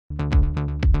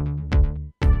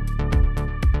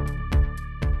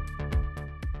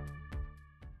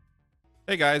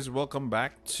Hey guys, welcome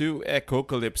back to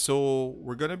Echocalypse. So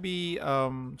we're gonna be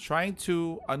trying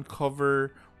to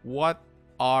uncover what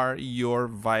are your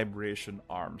vibration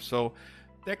arms. So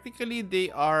technically,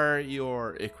 they are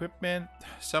your equipment.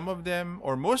 Some of them,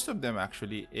 or most of them,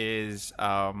 actually, is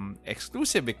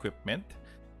exclusive equipment.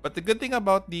 But the good thing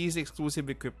about these exclusive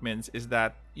equipments is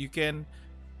that you can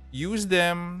use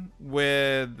them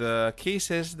with the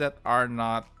cases that are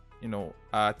not,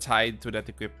 tied to that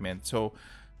equipment. So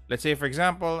let's say, for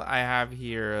example, I have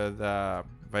here the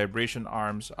vibration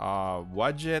arms of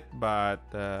Wadjet, but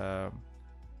I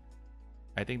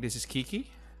think this is Kiki.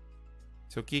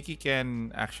 So Kiki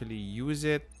can actually use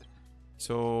it.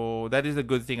 So that is the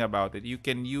good thing about it. You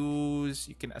can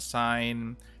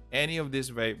assign any of these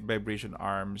vibration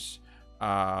arms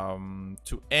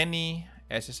to any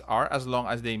SSR as long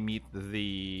as they meet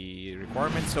the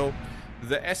requirements. So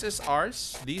the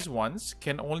SSRs, these ones,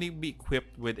 can only be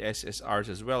equipped with SSRs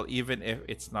as well, even if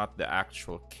it's not the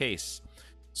actual case.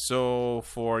 So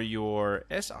for your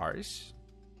SRs,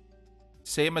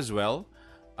 same as well.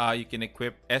 You can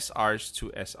equip SRs to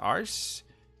SRs.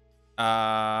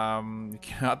 You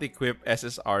cannot equip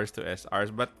SSRs to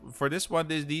SRs, but for this one,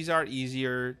 these are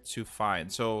easier to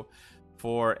find. So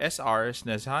for SRs,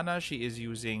 Nazana, she is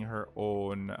using her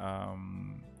own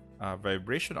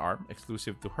vibration arm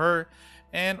exclusive to her,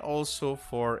 and also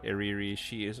for Eriri,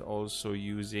 she is also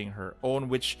using her own,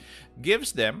 which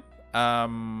gives them,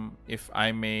 if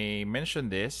I may mention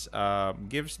this,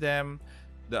 gives them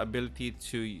the ability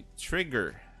to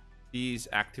trigger these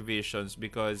activations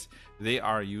because they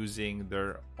are using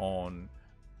their own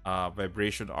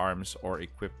vibration arms or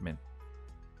equipment.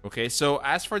 Okay, so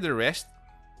as for the rest,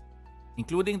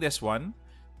 including this one,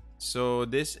 so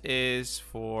this is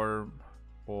for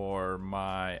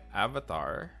my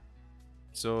avatar.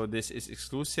 So this is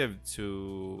exclusive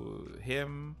to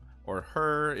him or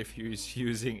her if he's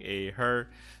using a her.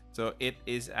 So it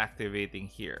is activating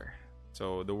here.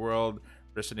 So the world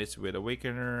resonates with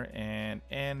Awakener and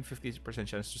 50%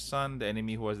 chance to stun the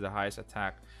enemy who has the highest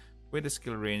attack with a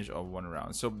skill range of 1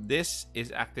 round. So this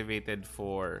is activated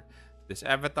for this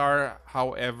avatar.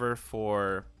 However,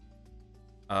 for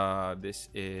this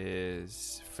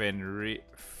is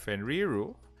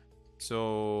Fenriru.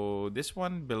 So this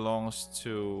one belongs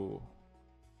to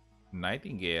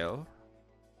Nightingale.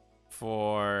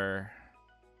 For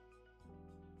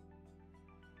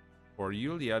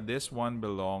Yulia, this one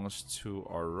belongs to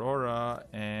Aurora,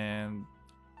 and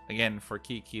again for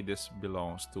Kiki, this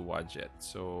belongs to Wadjet.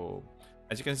 So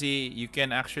as you can see, you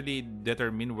can actually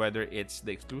determine whether it's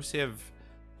the exclusive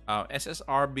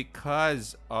SSR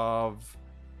because of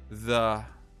the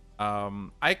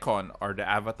icon or the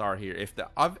avatar here. If the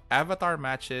avatar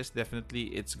matches, definitely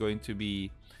it's going to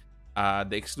be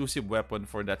the exclusive weapon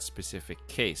for that specific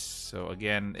case. So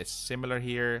again, it's similar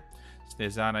here.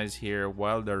 Snezana is here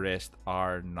while the rest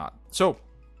are not. So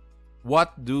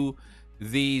what do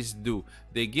these do?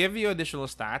 They give you additional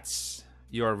stats,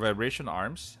 your vibration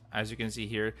arms. As you can see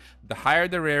here, the higher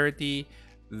the rarity,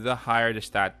 the higher the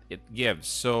stat it gives.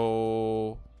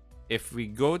 So if we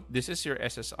go, this is your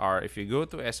SSR. If you go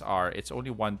to SR, it's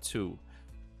only 1-2.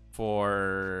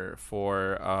 For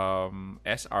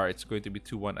SR, it's going to be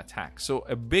 2-1 attack. So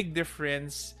a big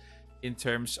difference in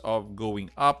terms of going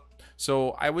up.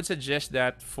 So I would suggest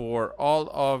that for all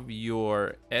of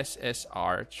your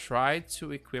SSR, try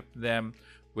to equip them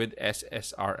with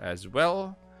SSR as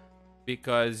well,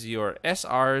 because your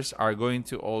SRs are going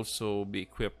to also be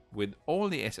equipped with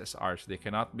only SSRs. They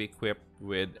cannot be equipped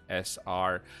with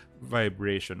SR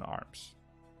vibration arms.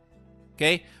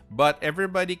 Okay, but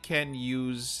everybody can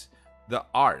use the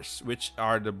R's, which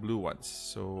are the blue ones.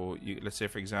 So let's say,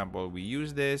 for example, we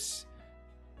use this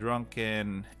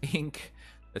Drunken Ink.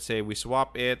 Let's say we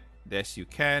swap it. Yes, you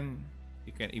can.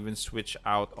 You can even switch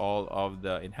out all of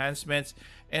the enhancements,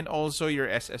 and also your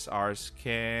SSRs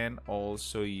can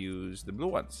also use the blue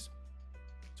ones.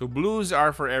 So blues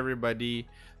are for everybody.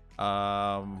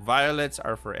 Violets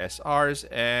are for SRs,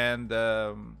 and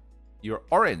your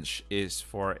orange is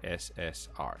for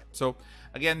SSR. So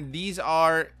again, these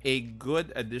are a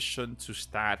good addition to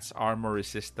stats, armor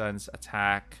resistance,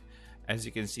 attack. As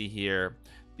you can see here,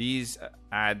 these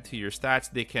add to your stats.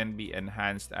 They can be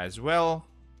enhanced as well,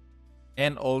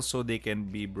 and also they can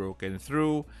be broken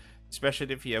through,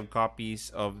 especially if you have copies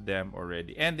of them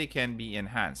already, and they can be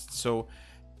enhanced. So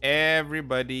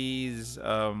everybody's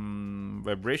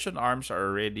vibration arms are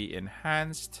already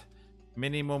enhanced,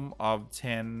 minimum of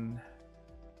 10,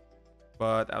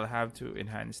 but I'll have to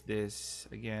enhance this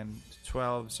again to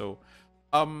 12. So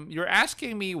you're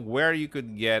asking me where you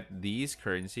could get these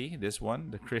currency. This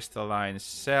one, the crystalline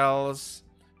cells.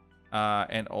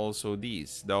 and also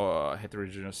these, the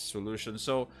heterogeneous solution.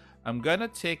 So I'm gonna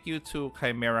take you to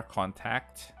Chimera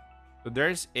Contact. So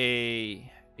there's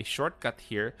a shortcut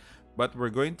here, but we're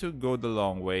going to go the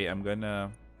long way. I'm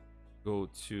gonna go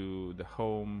to the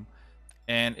home,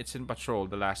 and it's in patrol,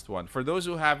 the last one. For those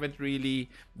who haven't really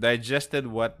digested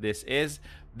what this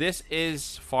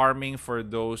is farming for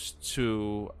those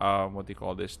two, what do you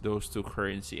call this, those two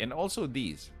currency, and also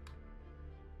these.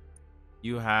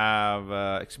 You have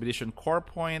expedition core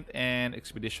point and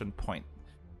expedition point.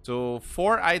 So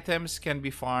 4 items can be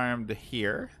farmed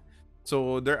here.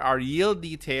 So there are yield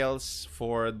details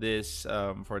for this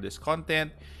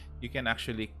content. You can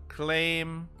actually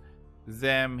claim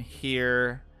them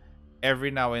here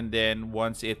every now and then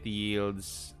once it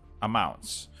yields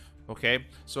amounts. Okay,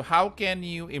 so how can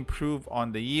you improve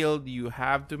on the yield? You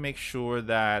have to make sure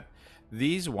that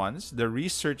these ones, the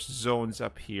research zones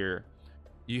up here,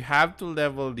 you have to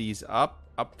level these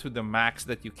up to the max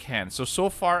that you can. So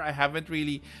far I haven't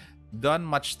really done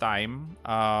much time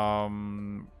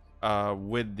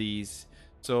with these,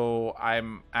 so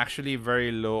I'm actually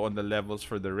very low on the levels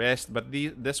for the rest. But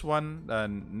this one,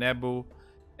 Nebu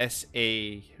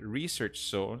SA research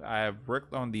zone, I have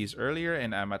worked on these earlier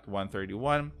and I'm at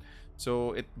 131.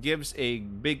 So it gives a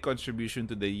big contribution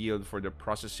to the yield for the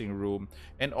processing room,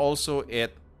 and also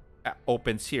it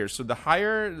opens here. So the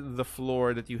higher the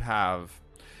floor that you have,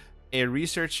 a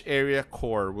research area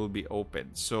core will be open.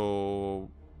 So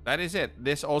that is it.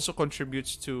 This also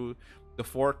contributes to the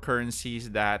 4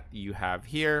 currencies that you have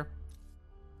here.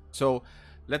 So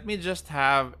let me just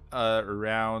have a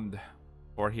round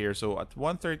for here. So at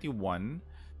 131,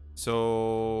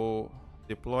 so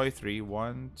deploy 3,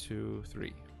 1, 2,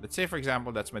 3. Let's say, for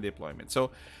example, that's my deployment.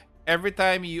 So every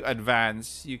time you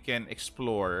advance, you can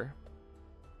explore.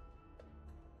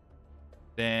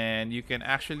 Then you can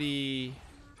actually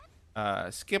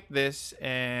skip this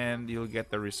and you'll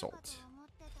get the result.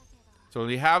 So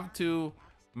you have to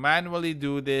manually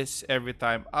do this every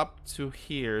time up to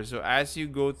here. So as you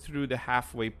go through the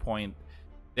halfway point,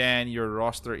 then your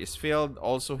roster is filled.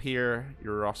 Also here,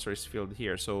 your roster is filled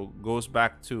here. So goes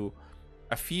back to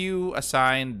a few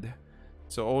assigned.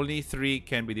 So only 3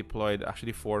 can be deployed.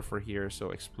 Actually 4 for here.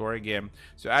 So explore again.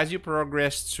 So as you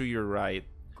progress to your right,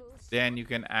 then you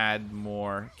can add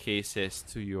more cases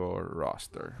to your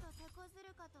roster.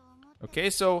 Okay,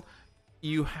 so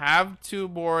you have to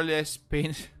more or less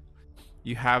paint.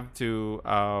 You have to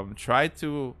try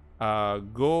to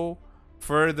go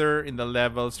further in the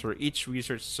levels for each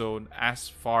research zone as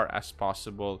far as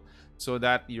possible, so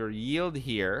that your yield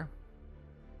here,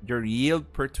 your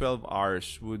yield per 12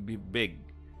 hours would be big.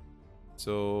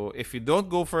 So if you don't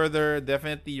go further,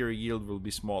 definitely your yield will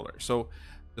be smaller. So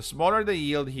the smaller the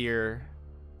yield here,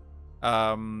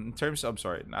 in terms of,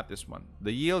 sorry, not this one,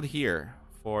 the yield here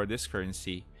for this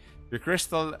currency, your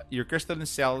crystalline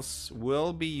cells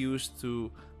will be used to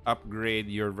upgrade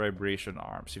your vibration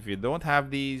arms. If you don't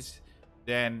have these,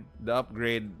 then the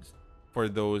upgrade for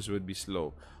those would be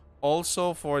slow.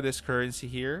 Also for this currency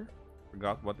here,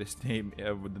 forgot what this name,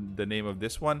 the name of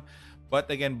this one,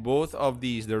 but again, both of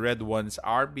these, the red ones,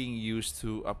 are being used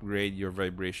to upgrade your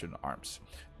vibration arms.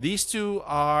 These two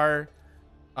are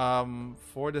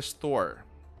for the store.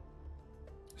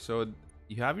 So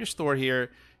you have your store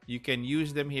here. You can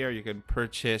use them here. You can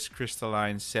purchase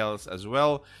crystalline cells as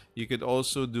well. You could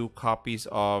also do copies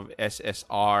of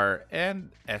SSR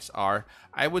and SR.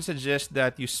 I would suggest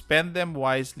that you spend them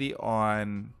wisely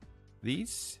on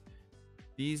these.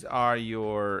 These are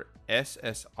your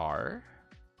SSR.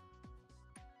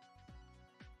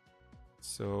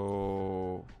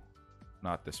 So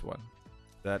not this one.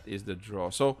 That is the draw.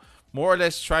 So more or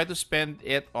less try to spend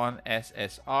it on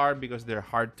SSR because they're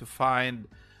hard to find.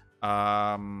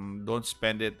 Don't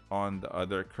spend it on the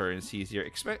other currencies here,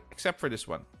 except for this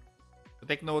one. So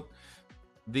take note,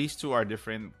 these two are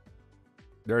different.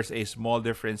 There's a small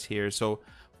difference here. So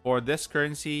for this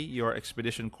currency, your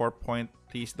expedition core point,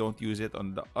 please don't use it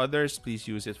on the others. Please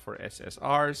use it for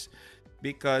SSRs,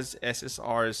 because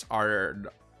SSRs are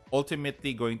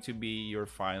ultimately going to be your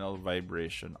final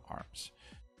vibration arms.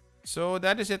 So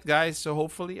that is it, guys. So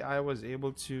hopefully I was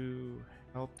able to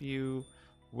help you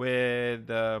with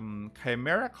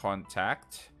Chimera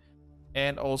Contact,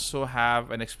 and also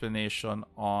have an explanation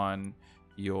on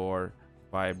your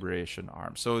vibration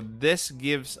arm. So this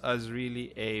gives us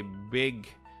really a big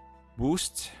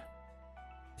boost,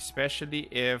 especially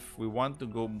if we want to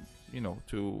go,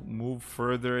 to move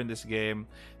further in this game.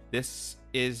 This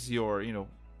is your,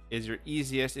 is your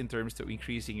easiest in terms of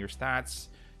increasing your stats,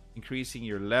 increasing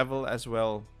your level as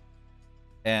well.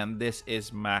 And this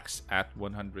is max at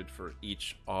 100 for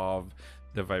each of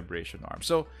the vibration arm.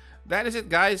 So that is it,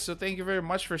 guys. So thank you very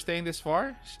much for staying this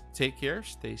far. Take care,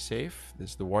 stay safe.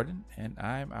 This is the Warden, and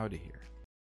I'm out of here.